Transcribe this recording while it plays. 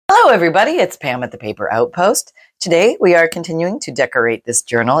everybody, it's Pam at the Paper Outpost. Today we are continuing to decorate this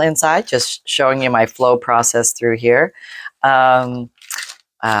journal inside, just showing you my flow process through here. Just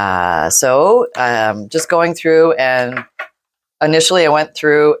going through, and initially I went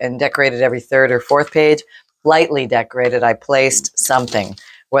through and decorated every third or fourth page, lightly decorated. I placed something,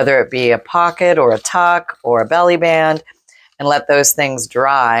 whether it be a pocket or a tuck or a belly band, and let those things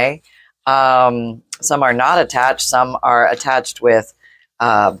dry. Some are not attached, some are attached with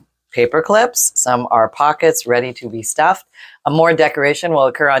paper clips, some are pockets ready to be stuffed. More decoration will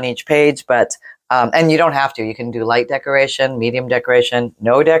occur on each page, but and you don't have to. You can do light decoration, medium decoration,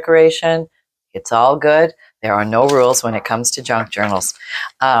 no decoration. It's all good. There are no rules when it comes to junk journals.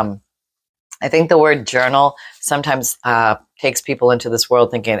 I think the word journal sometimes takes people into this world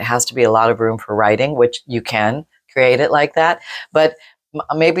thinking it has to be a lot of room for writing, which you can create it like that. But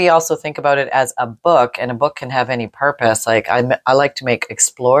maybe also think about it as a book, and a book can have any purpose. Like I like to make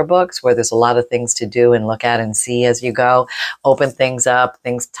explore books where there's a lot of things to do and look at and see as you go, open things up,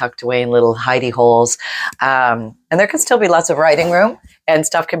 things tucked away in little hidey holes. And there can still be lots of writing room, and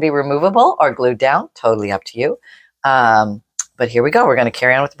stuff can be removable or glued down, totally up to you. But here we go. We're going to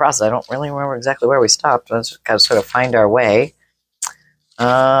carry on with the process. I don't really remember exactly where we stopped. Let's just got to sort of find our way.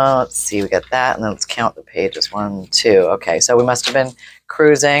 Let's see, we got that, and then let's count the pages. 1, 2. Okay, so we must have been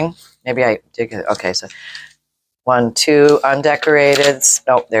cruising. Maybe I did. Okay, so 1, 2 undecorated.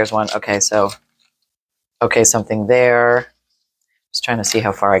 Oh, there's one. Okay, so something there. Just trying to see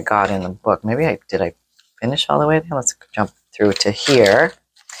how far I got in the book. Maybe did I finish all the way there? Let's jump through to here.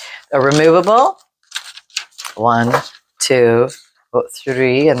 A removable. 1, 2,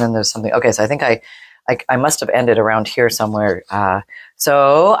 3, and then there's something. Okay, so I think I must have ended around here somewhere.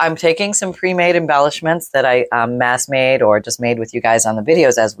 So I'm taking some pre-made embellishments that I mass made or just made with you guys on the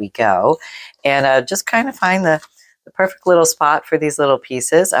videos as we go, and just kind of find the perfect little spot for these little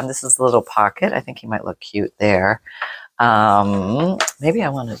pieces. This is a little pocket. I think he might look cute there. Maybe I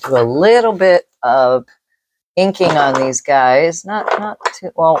want to do a little bit of inking on these guys. Not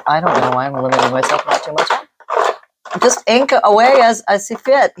too well. I don't know why I'm limiting myself not too much. Just ink away as you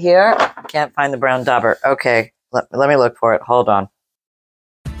fit here. Can't find the brown dauber. Okay, let me look for it. Hold on.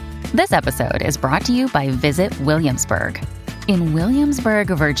 This episode is brought to you by Visit Williamsburg. In Williamsburg,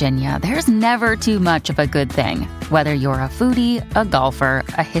 Virginia, there's never too much of a good thing. Whether you're a foodie, a golfer,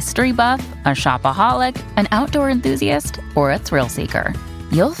 a history buff, a shopaholic, an outdoor enthusiast, or a thrill seeker,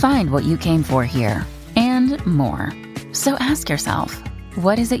 you'll find what you came for here and more. So ask yourself,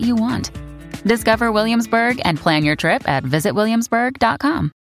 what is it you want? Discover Williamsburg and plan your trip at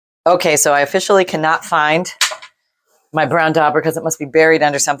visitwilliamsburg.com. Okay, so I officially cannot find my brown dauber because it must be buried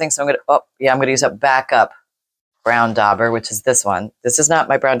under something. So I'm going to use a backup brown dauber, which is this one. This is not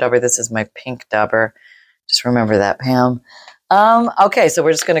my brown dauber. This is my pink dauber. Just remember that, Pam. Okay, so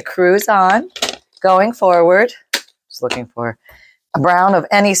we're just going to cruise on, going forward. Just looking for a brown of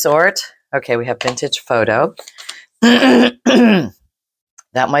any sort. Okay, we have vintage photo. That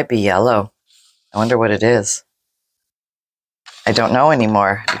might be yellow. I wonder what it is. I don't know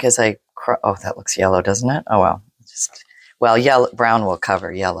anymore because oh, that looks yellow, doesn't it? Oh, well. Yellow, brown will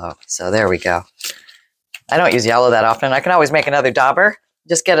cover yellow. So there we go. I don't use yellow that often. I can always make another dauber.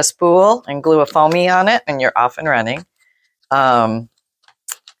 Just get a spool and glue a foamy on it, and you're off and running. Okay.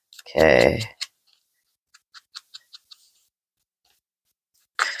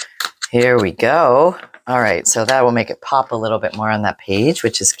 Here we go. All right, so that will make it pop a little bit more on that page,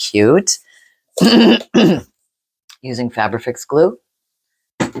 which is cute. Using Fabrifix glue.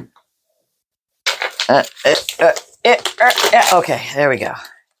 Okay, there we go.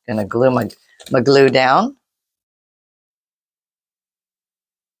 Gonna glue my glue down.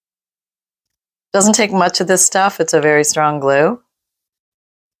 Doesn't take much of this stuff. It's a very strong glue.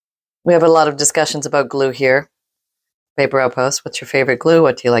 We have a lot of discussions about glue here. Paper Outpost, what's your favorite glue?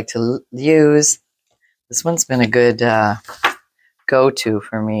 What do you like to use? This one's been a good go-to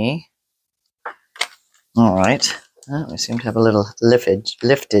for me. All right. We seem to have a little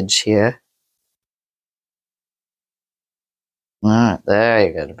liftage here. All right, there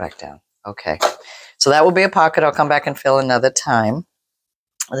you go, back down. Okay. So that will be a pocket. I'll come back and fill another time.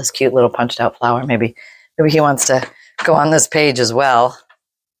 This cute little punched out flower. Maybe he wants to go on this page as well.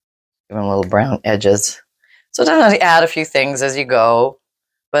 Give him little brown edges. So definitely add a few things as you go.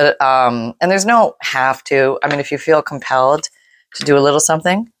 But, and there's no have to. I mean, if you feel compelled to do a little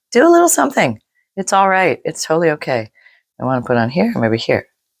something, do a little something. It's all right. It's totally okay. I want to put on here, maybe here.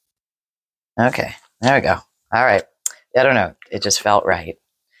 Okay, there we go. All right. I don't know. It just felt right.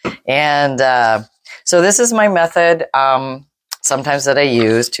 And so this is my method sometimes that I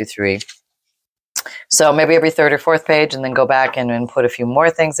use, 2, 3. So maybe every third or fourth page, and then go back and put a few more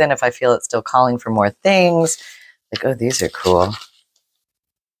things in if I feel it's still calling for more things. Like, oh, these are cool.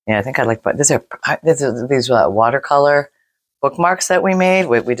 Yeah, I think I'd like, but these are watercolor bookmarks that we made.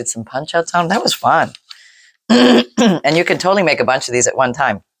 We did some punch outs on them. That was fun. And you can totally make a bunch of these at one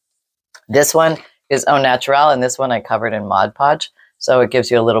time. This one is Au Naturel, and this one I covered in Mod Podge. So it gives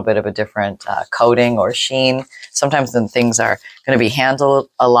you a little bit of a different coating or sheen. Sometimes when things are going to be handled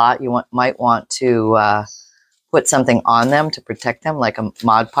a lot, you might want to put something on them to protect them, like a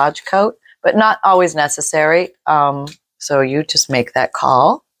Mod Podge coat, but not always necessary. So you just make that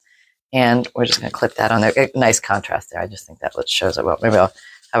call, and we're just going to clip that on there. Nice contrast there. I just think that shows it well. Maybe I'll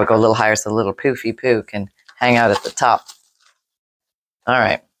have it go a little higher so the little poofy poo can hang out at the top. All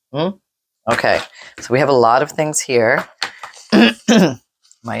right. Okay. So we have a lot of things here.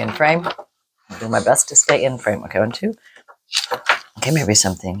 My in frame. I'll do my best to stay in frame. Okay, 1, 2. Okay, maybe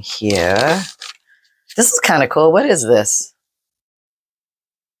something here. This is kind of cool. What is this?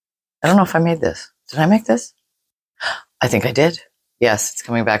 I don't know if I made this. Did I make this? I think I did. Yes, it's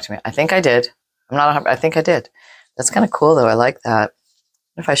coming back to me. I think I did. I think I did. That's kind of cool, though. I like that.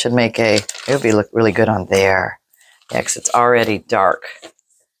 What if I should make it would look really good on there. Yeah, because it's already dark.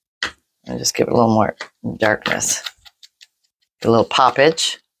 And just give it a little more darkness. A little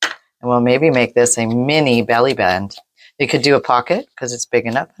poppage. And we'll maybe make this a mini belly band. You could do a pocket because it's big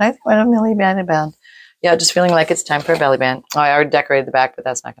enough. But I think a mini belly band. Yeah, just feeling like it's time for a belly band. Oh, I already decorated the back, but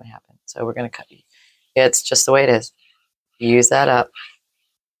that's not going to happen. So we're going to cut. It's just the way it is. Use that up.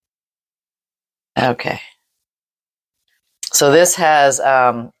 Okay. So this has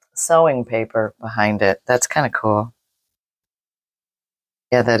sewing paper behind it. That's kind of cool.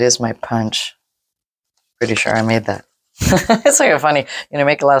 Yeah, that is my punch. Pretty sure I made that. It's like a funny,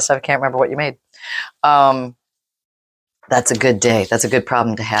 make a lot of stuff. I can't remember what you made. That's a good day. That's a good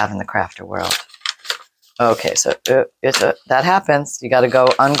problem to have in the crafter world. Okay, so that happens. You got to go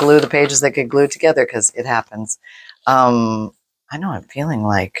unglue the pages that get glued together because it happens. I know I'm feeling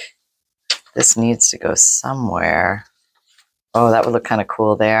like this needs to go somewhere. Oh, that would look kind of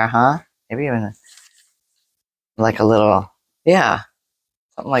cool there, huh? Maybe even like a little, yeah,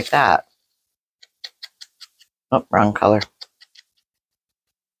 something like that. Oh, wrong color.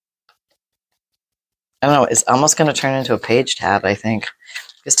 I don't know. It's almost going to turn into a page tab, I think.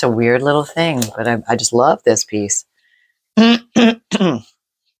 Just a weird little thing, but I just love this piece. This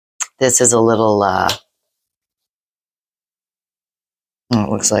is a little, it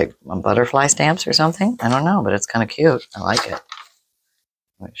looks like butterfly stamps or something. I don't know, but it's kind of cute. I like it.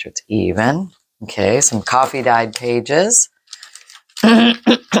 Make sure it's even. Okay, some coffee dyed pages.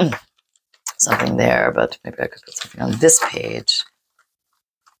 Something there, but maybe I could put something on this page.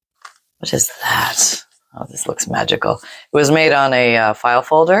 What is that? Oh, this looks magical. It was made on a file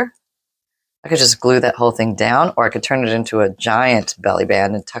folder. I could just glue that whole thing down, or I could turn it into a giant belly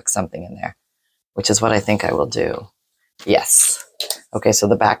band and tuck something in there, which is what I think I will do. Yes. Okay, so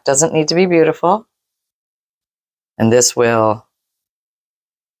the back doesn't need to be beautiful. And this will,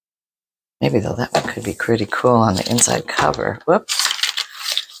 maybe though, that one could be pretty cool on the inside cover. Whoops.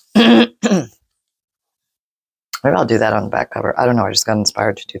 Maybe I'll do that on the back cover. I don't know. I just got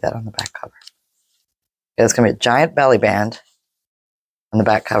inspired to do that on the back cover. Okay, it's going to be a giant belly band on the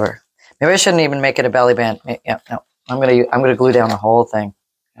back cover. Maybe I shouldn't even make it a belly band. Yeah, no. I'm going to glue down the whole thing.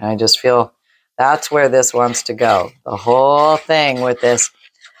 And I just feel that's where this wants to go. The whole thing with this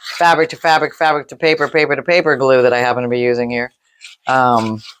fabric to fabric, fabric to paper, paper to paper glue that I happen to be using here.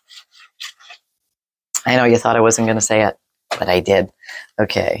 I know you thought I wasn't going to say it, but I did.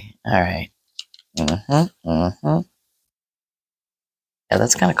 Okay. All right. Yeah,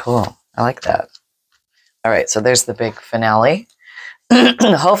 that's kind of cool. I like that. All right, so there's the big finale.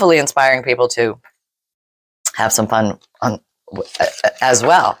 Hopefully inspiring people to have some fun as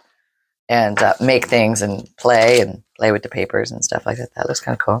well and make things and play with the papers and stuff like that. That looks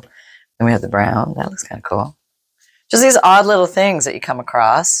kind of cool. Then we have the brown. That looks kind of cool. Just these odd little things that you come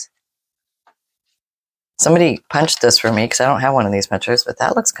across. Somebody punched this for me because I don't have one of these pictures, but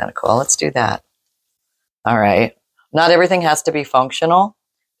that looks kind of cool. Let's do that. All right. Not everything has to be functional.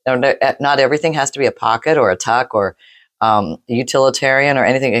 Not everything has to be a pocket or a tuck or utilitarian or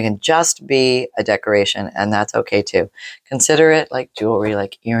anything. It can just be a decoration, and that's okay too. Consider it like jewelry,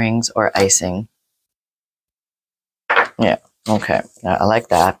 like earrings or icing. Yeah. Okay. I like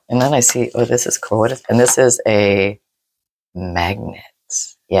that. And then I see, oh, this is cool. And this is a magnet.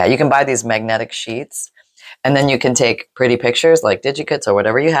 Yeah, you can buy these magnetic sheets, and then you can take pretty pictures like DigiKits or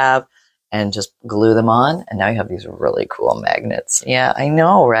whatever you have, and just glue them on, and now you have these really cool magnets. Yeah, I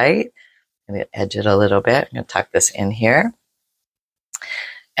know, right? I'm going to edge it a little bit. I'm going to tuck this in here.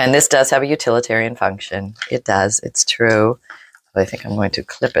 And this does have a utilitarian function. It does. It's true. But I think I'm going to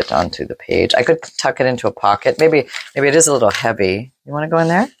clip it onto the page. I could tuck it into a pocket. Maybe it is a little heavy. You want to go in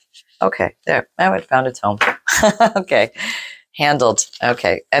there? Okay, there. Now it found its home. Okay, handled.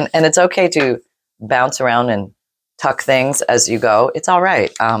 Okay, and it's okay to bounce around and tuck things as you go. It's all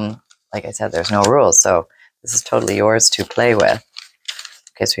right. Like I said, there's no rules, so this is totally yours to play with.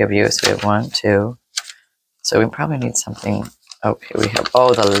 Okay, so we have you. So we have 1, 2. So we probably need something. Okay, we have,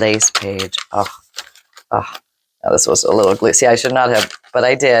 the lace page. Oh. Now this was a little glue. See, I should not have, but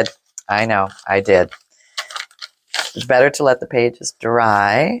I did. I know, I did. It's better to let the pages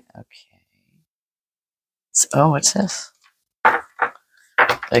dry. Okay. So, what's this?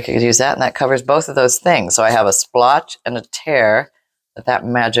 I could use that, and that covers both of those things. So I have a splotch and a tear that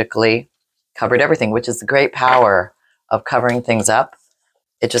magically covered everything, which is the great power of covering things up.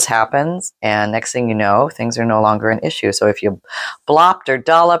 It just happens, and next thing you know, things are no longer an issue. So if you blopped or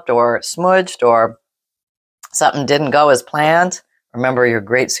dolloped or smudged or something didn't go as planned, remember your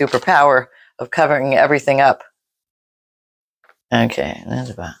great superpower of covering everything up. Okay,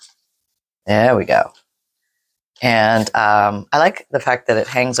 there we go. And I like the fact that it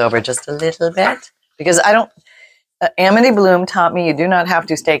hangs over just a little bit, because Amity Bloom taught me you do not have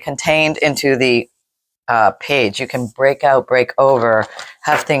to stay contained into the page. You can break out, break over,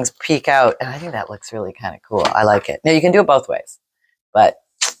 have things peek out, and I think that looks really kind of cool. I like it. Now, you can do it both ways, but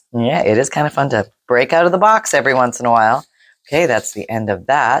yeah, it is kind of fun to break out of the box every once in a while. Okay, that's the end of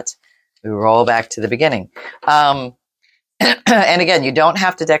that. We roll back to the beginning. And again, you don't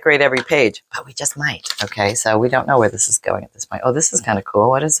have to decorate every page, but we just might. Okay, so we don't know where this is going at this point. Oh, this is kind of cool.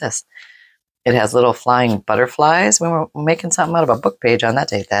 What is this? It has little flying butterflies. We were making something out of a book page on that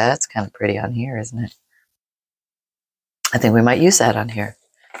day. That's kind of pretty on here, isn't it? I think we might use that on here.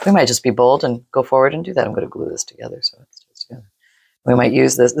 We might just be bold and go forward and do that. I'm going to glue this together so it stays together. We might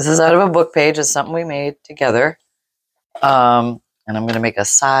use this. This is out of a book page. It's something we made together. And I'm going to make a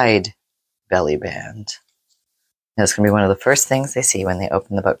side belly band. And it's going to be one of the first things they see when they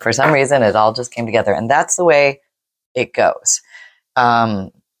open the book. For some reason, it all just came together. And that's the way it goes.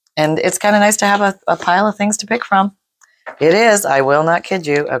 And it's kind of nice to have a pile of things to pick from. It is. I will not kid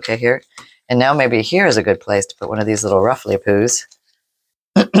you. Okay, here. And now maybe here is a good place to put one of these little ruffly poos.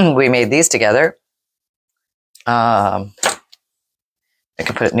 We made these together. I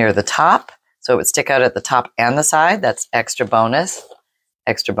can put it near the top, so it would stick out at the top and the side. That's extra bonus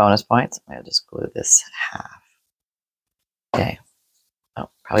points. I'll just glue this half. Okay. Oh,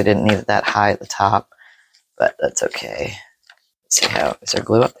 probably didn't need it that high at the top, but that's okay. Let's see is there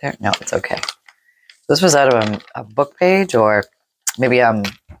glue up there? No, it's okay. This was out of a book page, or maybe an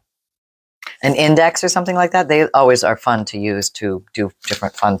index or something like that. They always are fun to use to do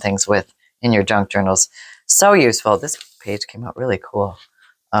different fun things with in your junk journals. So useful. This page came out really cool.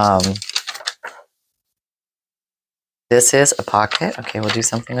 This is a pocket. Okay, we'll do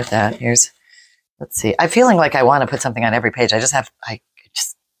something with that. Let's see. I'm feeling like I want to put something on every page. I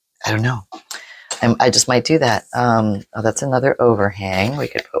don't know. I just might do that. That's another overhang. We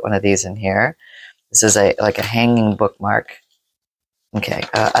could put one of these in here. This is like a hanging bookmark. Okay,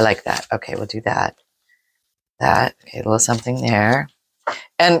 I like that. Okay, we'll do that. Okay, a little something there.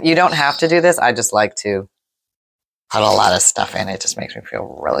 And you don't have to do this. I just like to put a lot of stuff in. It just makes me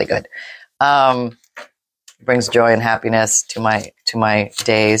feel really good. Brings joy and happiness to my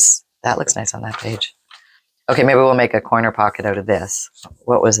days. That looks nice on that page. Okay, maybe we'll make a corner pocket out of this.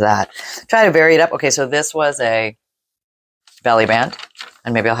 What was that? Try to vary it up. Okay, so this was a belly band,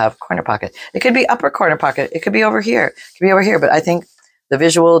 and maybe I'll have corner pocket. It could be upper corner pocket. It could be over here. It could be over here, but I think the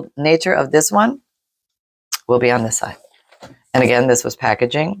visual nature of this one will be on this side. And again, this was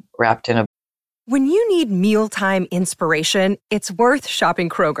packaging wrapped in a... When you need mealtime inspiration, it's worth shopping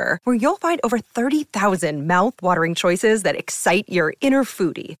Kroger, where you'll find over 30,000 mouth-watering choices that excite your inner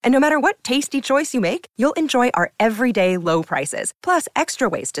foodie. And no matter what tasty choice you make, you'll enjoy our everyday low prices, plus extra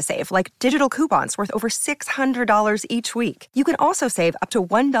ways to save, like digital coupons worth over $600 each week. You can also save up to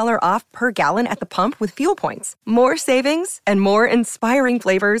 $1 off per gallon at the pump with fuel points. More savings and more inspiring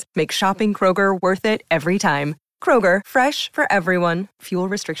flavors make shopping Kroger worth it every time. Kroger, fresh for everyone. Fuel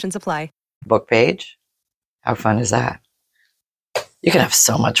restrictions apply. Book page. How fun is that? You can have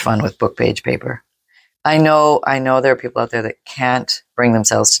so much fun with book page paper. I know there are people out there that can't bring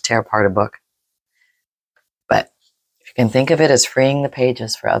themselves to tear apart a book. But if you can think of it as freeing the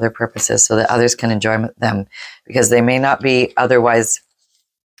pages for other purposes so that others can enjoy them, because they may not be otherwise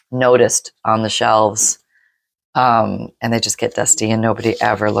noticed on the shelves, and they just get dusty and nobody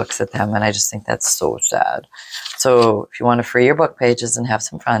ever looks at them. And I just think that's so sad. So if you want to free your book pages and have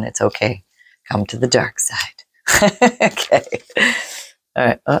some fun, it's okay. Come to the dark side. Okay. All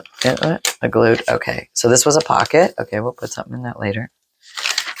right. I glued. Okay. So this was a pocket. Okay. We'll put something in that later.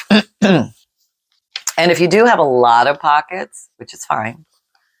 And if you do have a lot of pockets, which is fine,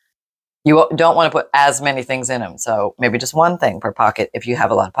 you don't want to put as many things in them. So maybe just one thing per pocket if you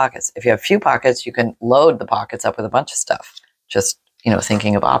have a lot of pockets. If you have few pockets, you can load the pockets up with a bunch of stuff. Just,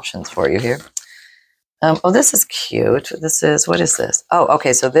 thinking of options for you here. Oh, this is cute. What is this? Oh,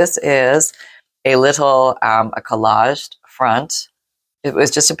 okay. So this is a little, a collaged front. It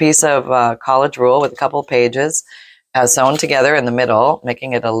was just a piece of college rule with a couple of pages sewn together in the middle,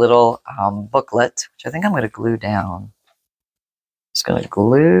 making it a little booklet, which I think I'm going to glue down. Just going to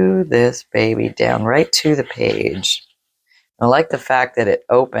glue this baby down right to the page. I like the fact that it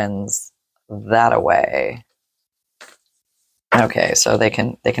opens that away. Okay, so they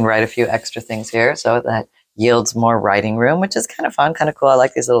can write a few extra things here, so that yields more writing room, which is kind of fun, kind of cool. I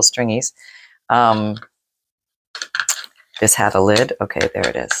like these little stringies. This had a lid. Okay, there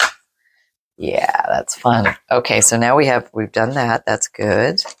it is. Yeah, that's fun. Okay, so now we've done that. That's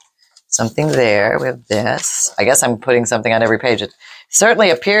good. Something there. We have this. I guess I'm putting something on every page. It certainly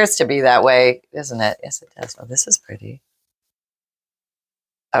appears to be that way, isn't it? Yes, it does. Oh, this is pretty.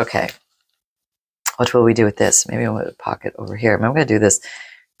 Okay. What will we do with this? Maybe I'll put a pocket over here. I'm going to do this.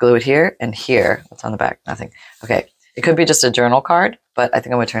 Glue it here and here. What's on the back? Nothing. Okay. It could be just a journal card, but I think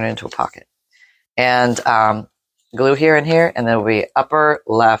I'm going to turn it into a pocket. And glue here and here, and then it'll be upper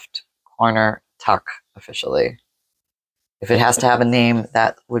left corner tuck officially. If it has to have a name,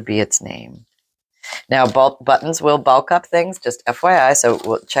 that would be its name. Now, buttons will bulk up things, just FYI, so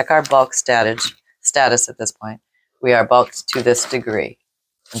we'll check our bulk status at this point. We are bulked to this degree,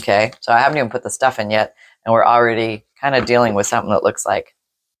 okay? So I haven't even put the stuff in yet, and we're already kind of dealing with something that looks like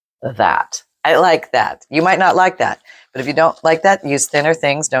that. I like that. You might not like that, but if you don't like that, use thinner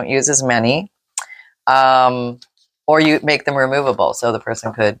things. Don't use as many, or you make them removable, so the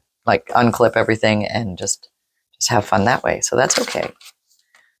person could like unclip everything and just have fun that way. So that's okay.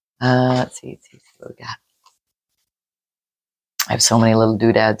 Let's see what we got. I have so many little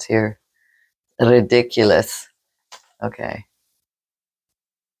doodads here. Ridiculous. Okay.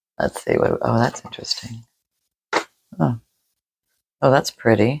 Let's see what. Oh, that's interesting. Oh, that's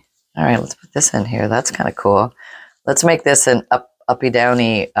pretty. All right, let's put this in here. That's kind of cool. Let's make this an uppy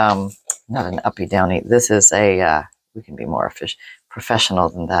downy. Not an uppy downy. This is a. We can be more professional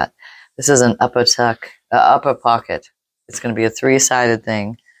than that. This is an upper pocket. It's going to be a 3-sided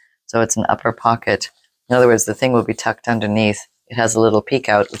thing. So it's an upper pocket. In other words, the thing will be tucked underneath. It has a little peek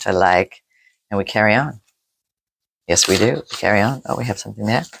out, which I like. And we carry on. Yes, we do. We carry on. Oh, we have something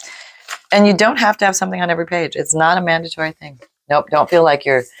there. And you don't have to have something on every page. It's not a mandatory thing. Nope. Don't feel like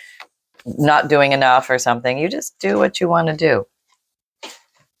you're not doing enough or something. You just do what you want to do.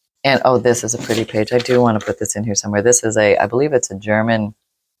 And, oh, this is a pretty page. I do want to put this in here somewhere. This is I believe it's German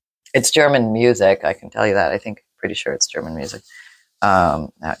music. I can tell you that. Pretty sure it's German music.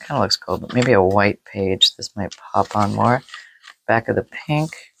 That kind of looks cool, but maybe a white page. This might pop on more. Back of the pink.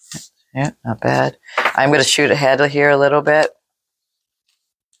 Yeah, not bad. I'm going to shoot ahead here a little bit.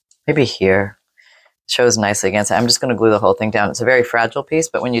 Maybe here. It shows nicely against it. I'm just going to glue the whole thing down. It's a very fragile piece,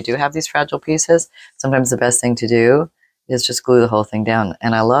 but when you do have these fragile pieces, sometimes the best thing to do is just glue the whole thing down.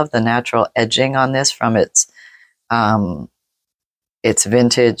 And I love the natural edging on this from its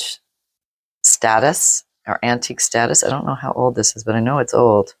vintage status or antique status. I don't know how old this is, but I know it's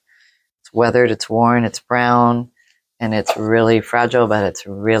old. It's weathered, it's worn, it's brown, and it's really fragile, but it's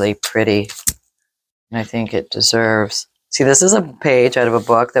really pretty. And I think it deserves. See, this is a page out of a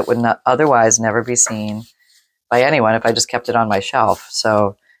book that would not otherwise never be seen by anyone if I just kept it on my shelf.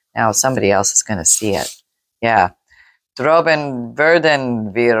 So now somebody else is going to see it. Yeah. Droben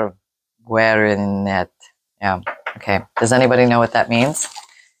werden wir wearing it. Yeah. Okay. Does anybody know what that means?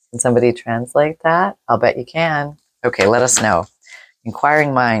 Can somebody translate that? I'll bet you can. Okay, let us know.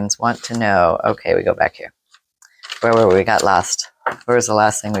 Inquiring minds want to know. Okay, we go back here. Where were we? We got lost. Where was the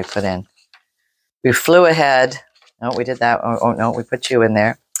last thing we put in? We flew ahead. No, we did that. Oh no, we put you in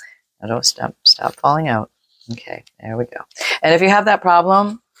there. No, don't stop falling out. Okay, there we go. And if you have that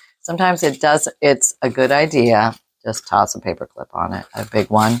problem, sometimes it's a good idea. Just toss a paper clip on it, a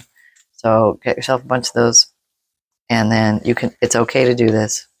big one. So get yourself a bunch of those, and then it's okay to do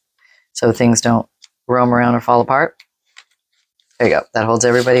this so things don't roam around or fall apart. There you go. That holds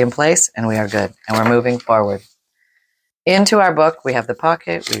everybody in place, and we are good. And we're moving forward. Into our book, we have the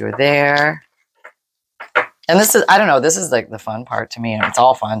pocket. We were there. And this is, I don't know, this is like the fun part to me. It's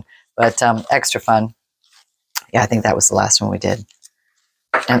all fun, but extra fun. Yeah, I think that was the last one we did.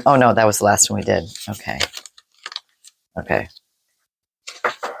 And oh no, that was the last one we did. Okay.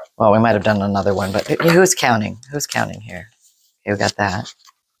 Well, we might have done another one, but who's counting? Who's counting here? Okay, we got that.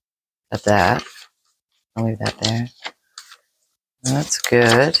 Got that. I'll leave that there. That's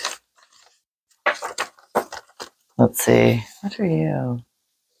good. Let's see. What are you?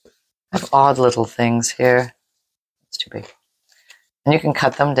 I have odd little things here. It's too big. And you can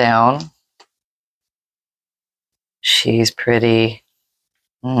cut them down. She's pretty.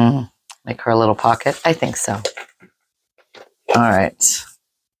 Make her a little pocket. I think so. All right.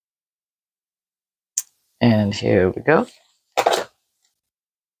 And here we go.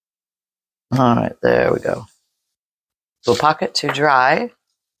 All right, there we go. Little pocket to dry.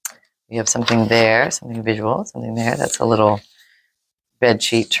 We have something there, something visual, something there. That's a little bed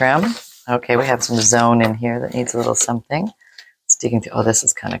sheet trim. Okay, we have some zone in here that needs a little something. Sticking through. Oh, this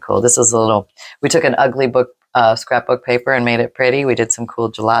is kind of cool. This is a little. We took an ugly book, scrapbook paper and made it pretty. We did some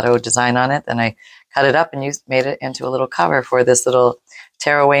cool gelato design on it. Then I cut it up and made it into a little cover for this little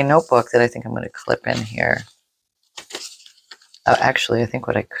tearaway notebook that I think I'm going to clip in here. Oh, actually, I think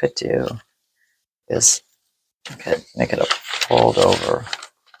what I could do is I could make it a fold over.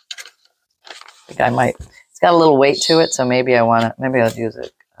 I think I might. It's got a little weight to it, so maybe maybe I'll use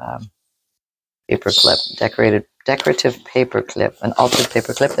a paper clip, decorative paper clip, an altered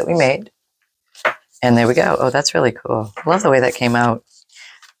paper clip that we made. And there we go. Oh, that's really cool. I love the way that came out.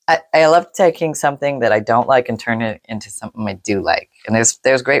 I love taking something that I don't like and turn it into something I do like. And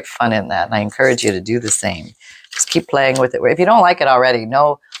there's great fun in that. And I encourage you to do the same. Just keep playing with it. If you don't like it already,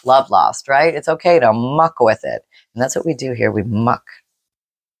 no love lost, right? It's okay to muck with it. And that's what we do here. We muck.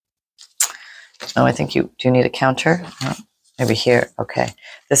 Oh, I think do you need a counter? Oh, maybe here. Okay.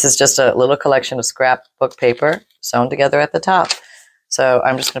 This is just a little collection of scrapbook paper sewn together at the top. So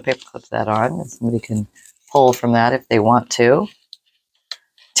I'm just going to paper clip that on. And somebody can pull from that if they want to.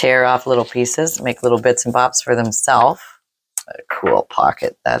 Tear off little pieces, make little bits and bops for themselves. What a cool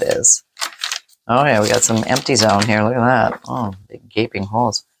pocket that is. Oh yeah, we got some empty zone here. Look at that. Oh, big gaping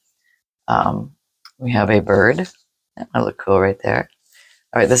holes. We have a bird. That might look cool right there.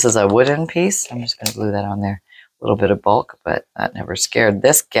 All right, this is a wooden piece. I'm just going to glue that on there. A little bit of bulk, but that never scared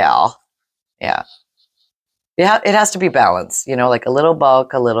this gal. Yeah. Yeah, it has to be balanced. You know, like a little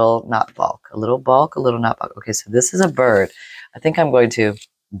bulk, a little not bulk. A little bulk, a little not bulk. Okay, so this is a bird. I think I'm going to,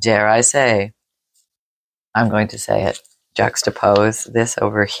 dare I say, I'm going to say it, juxtapose this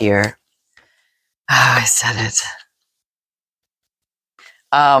over here. I said it.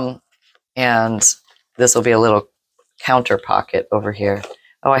 And this will be a little counter pocket over here.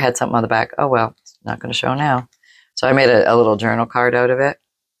 Oh, I had something on the back. Oh, well, it's not going to show now. So I made a little journal card out of it.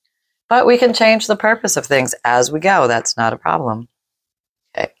 But we can change the purpose of things as we go. That's not a problem.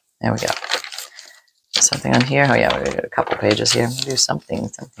 Okay, there we go. Something on here. Oh, yeah, we got a couple pages here. Do something.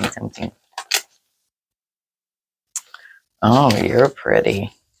 Oh, you're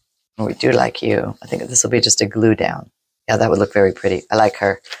pretty. We do like you. I think this will be just a glue down. Yeah, that would look very pretty. I like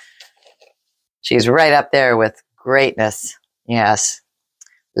her. She's right up there with greatness. Yes.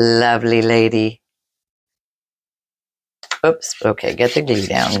 Lovely lady. Oops. Okay, get the glue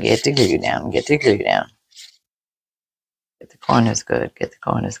down. Get the glue down. Get the glue down. Get the corners good. Get the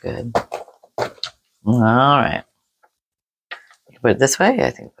corners good. All right. You put it this way? I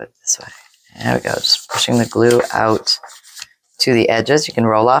think put it this way. There we go. Just pushing the glue out to the edges. You can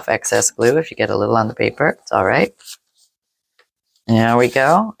roll off excess glue if you get a little on the paper. It's all right. There we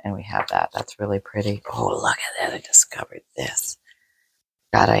go. And we have that. That's really pretty. Oh, look at that. I discovered this.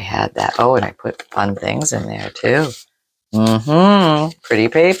 God, I had that. Oh, and I put fun things in there too. Pretty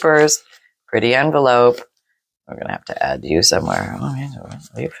papers. Pretty envelope. We're going to have to add you somewhere. Oh, yeah.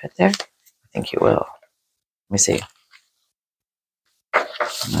 Will you fit there? I think you will. Let me see.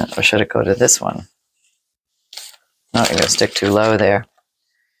 Or should it go to this one? No, you're going to stick too low there.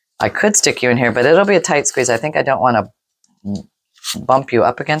 I could stick you in here, but it'll be a tight squeeze. I think I don't want to bump you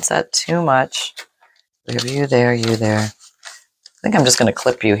up against that too much. We have you there, you there. I think I'm just going to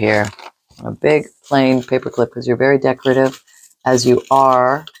clip you here. A big plain paper clip because you're very decorative as you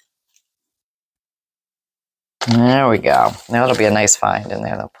are. There we go. Now it'll be a nice find in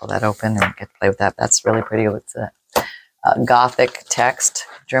there. They'll pull that open and get to play with that. That's really pretty. It's a Gothic text,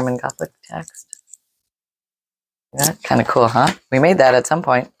 German Gothic text. Yeah, kind of cool, huh? We made that at some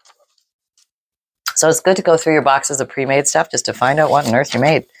point. So it's good to go through your boxes of pre-made stuff just to find out what on earth you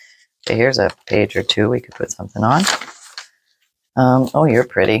made. Okay, here's a page or two we could put something on. Oh, you're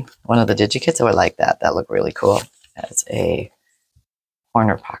pretty. One of the DigiKits. Oh, I like that. That looked really cool. That's a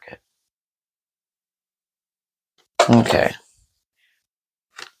corner pocket. Okay.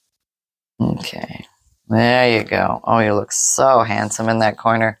 Okay. There you go. Oh, you look so handsome in that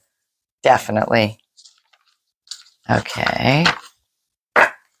corner. Definitely. Okay.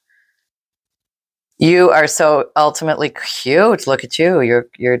 You are so ultimately cute. Look at you.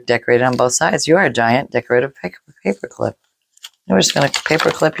 You're decorated on both sides. You are a giant decorative paper clip. We're just going to paper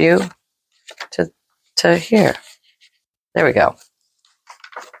clip you to here. There we go.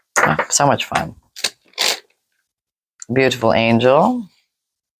 Oh, so much fun. Beautiful angel.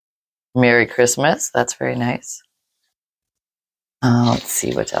 Merry Christmas. That's very nice. Let's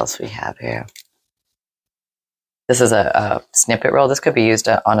see what else we have here. This is a snippet roll. This could be used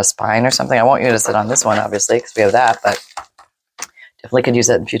on a spine or something. I won't use it on this one, obviously, because we have that, but definitely could use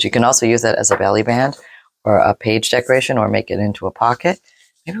that in the future. You can also use that as a belly band or a page decoration or make it into a pocket.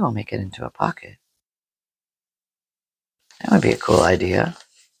 Maybe we'll make it into a pocket. That would be a cool idea.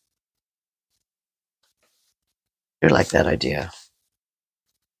 I do like that idea.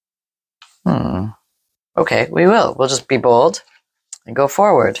 Okay, we will. We'll just be bold and go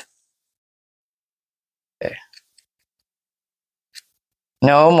forward. Okay.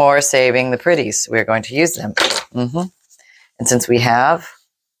 No more saving the pretties. We're going to use them. And since we have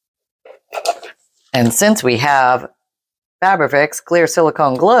Fabrifix clear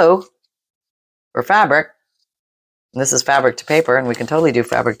silicone glue for fabric, and this is fabric to paper, and we can totally do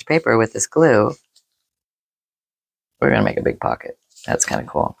fabric to paper with this glue. We're going to make a big pocket. That's kind of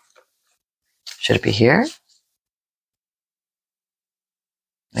cool. Should it be here?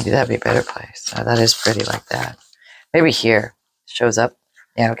 Maybe that'd be a better place. Oh, that is pretty like that. Maybe here. Shows up.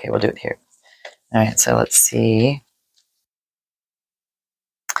 Yeah, okay, we'll do it here. All right, so let's see.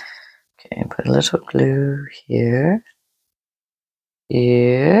 Okay, put a little glue here,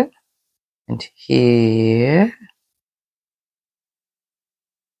 here, and here.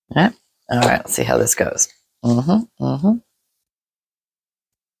 Yeah. All right, let's see how this goes.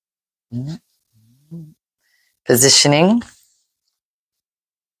 Positioning.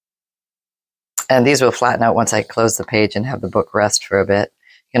 And these will flatten out once I close the page and have the book rest for a bit.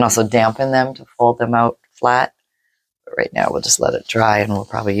 You can also dampen them to fold them out flat. But right now we'll just let it dry, and we'll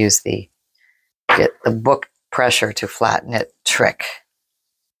probably use get the book pressure to flatten it trick.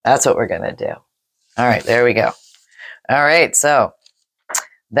 That's what we're going to do. All right, there we go. All right, so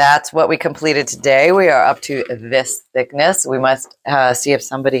that's what we completed today. We are up to this thickness. We must see if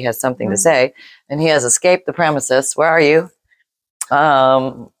somebody has something to say. And he has escaped the premises. Where are you?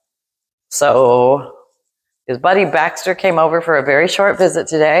 So his buddy Baxter came over for a very short visit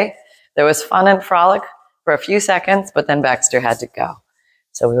today. There was fun and frolic for a few seconds, but then Baxter had to go.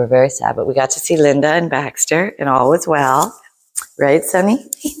 So we were very sad, but we got to see Linda and Baxter, and all was well. Right, Sonny?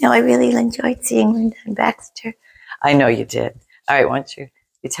 I really enjoyed seeing Linda and Baxter. I know you did. All right, why don't you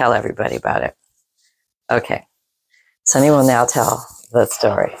tell everybody about it? Okay. Sonny will now tell the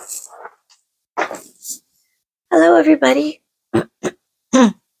story. Hello, everybody.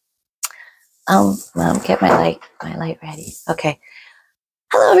 Mom, get my light ready. Okay.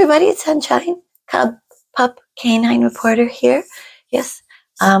 Hello, everybody. It's Sunshine, Cub, Pup, Canine Reporter here. Yes,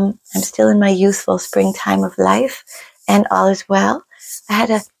 I'm still in my youthful springtime of life, and all is well. I had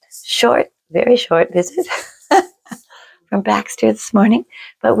a very short visit from Baxter this morning,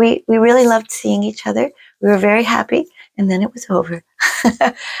 but we really loved seeing each other. We were very happy, and then it was over.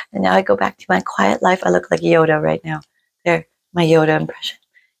 And now I go back to my quiet life. I look like Yoda right now. There, my Yoda impression.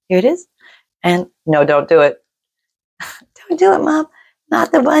 Here it is. And no, don't do it. Don't do it, Mom.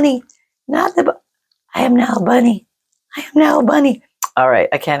 Not the bunny. I am now a bunny. All right,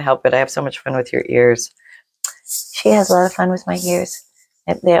 I can't help it. I have so much fun with your ears. She has a lot of fun with my ears.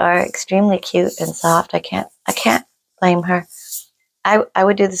 They are extremely cute and soft. I can't blame her. I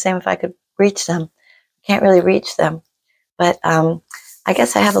would do the same if I could reach them. I can't really reach them. But I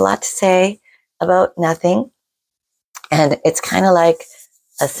guess I have a lot to say about nothing. And it's kind of like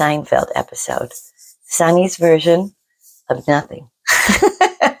a Seinfeld episode. Sonny's version of nothing.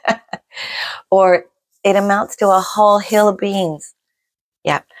 Or it amounts to a whole hill of beans.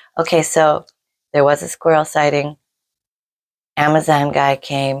 Yeah. Okay, so there was a squirrel sighting. Amazon guy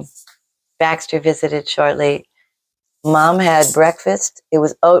came. Baxter visited shortly. Mom had breakfast. It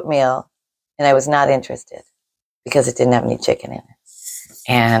was oatmeal, and I was not interested because it didn't have any chicken in it.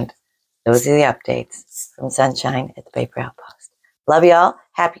 And those are the updates from Sunshine at the Paper Outpost. Love y'all.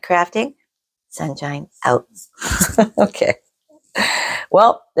 Happy crafting. Sunshine out. Okay.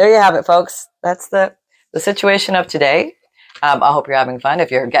 Well, there you have it, folks. That's the situation of today. I hope you're having fun.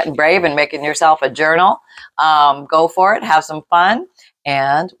 If you're getting brave and making yourself a journal, go for it. Have some fun.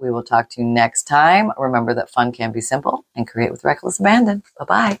 And we will talk to you next time. Remember that fun can be simple, and create with reckless abandon.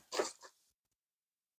 Bye-bye.